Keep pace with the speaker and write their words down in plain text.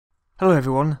Hello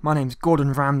everyone, my name's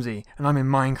Gordon Ramsay, and I'm in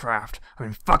Minecraft. I'm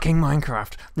in fucking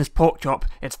Minecraft. This pork chop,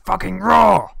 it's fucking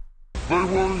raw! They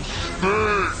won't stick!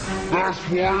 That's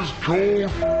why it's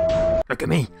cold! Look at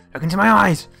me! Look into my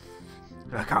eyes!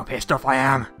 Look how pissed off I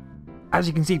am! As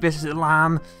you can see, this is a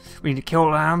lamb. We need to kill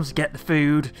lambs to get the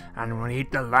food, and we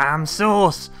need the lamb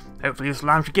sauce! Hopefully this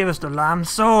lamb should give us the lamb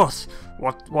sauce!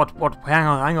 What?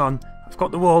 Hang on. I've got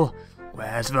the wool.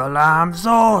 Where's the lamb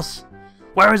sauce?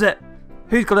 Where is it?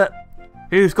 Who's got it?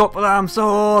 Who's got the lamb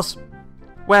sauce?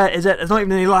 Where is it? There's not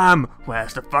even any lamb.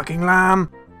 Where's the fucking lamb?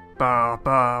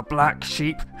 Black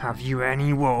sheep, have you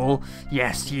any wool?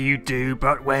 Yes, you do,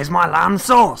 but where's my lamb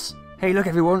sauce? Hey, look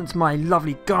everyone, it's my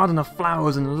lovely garden of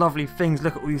flowers and lovely things.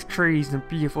 Look at all these trees and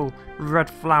beautiful red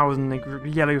flowers and the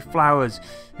yellow flowers.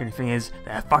 The only thing is,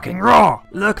 they're fucking raw.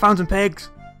 Look, found some pigs.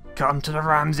 Come to the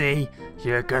Ramsay.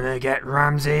 You're gonna get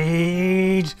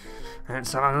Ramsayed.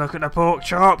 Let's have a look at the pork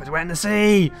chop. It's wet in the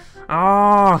sea.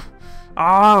 Oh,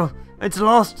 it's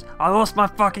lost. I lost my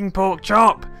fucking pork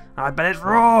chop. I bet it's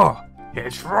raw.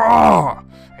 It's raw.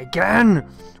 Again.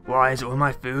 Why is all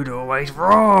my food always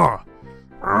raw?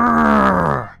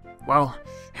 Urgh. Well,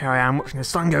 here I am watching the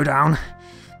sun go down,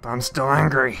 but I'm still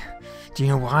angry. Do you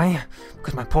know why?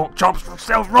 Because my pork chop's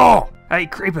still raw. Hey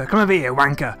creeper, come over here,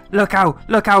 wanker. Look how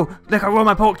raw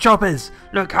my pork chop is.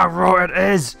 Look how raw it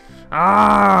is.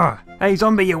 Hey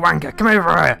zombie, you wanker, come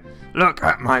over here. Look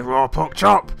at my raw pork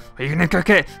chop. Are you gonna cook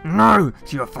it? No,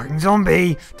 so you're a fucking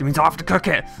zombie. That means I have to cook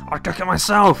it. I'll cook it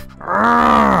myself.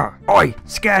 Oi,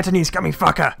 skeleton, you scummy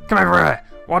fucker. Come over here.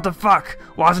 What the fuck?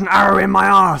 Why is an arrow in my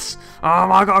ass?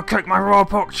 I gotta cook my raw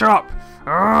pork chop.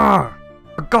 God,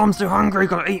 I'm so hungry,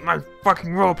 gotta eat my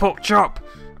fucking raw pork chop.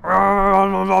 Oh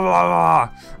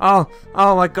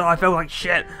my god, I feel like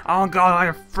shit. Oh god,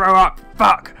 I throw up.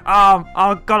 Fuck.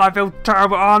 Oh god, I feel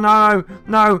terrible. Oh no,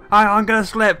 I'm gonna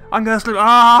slip.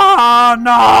 Oh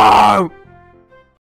no.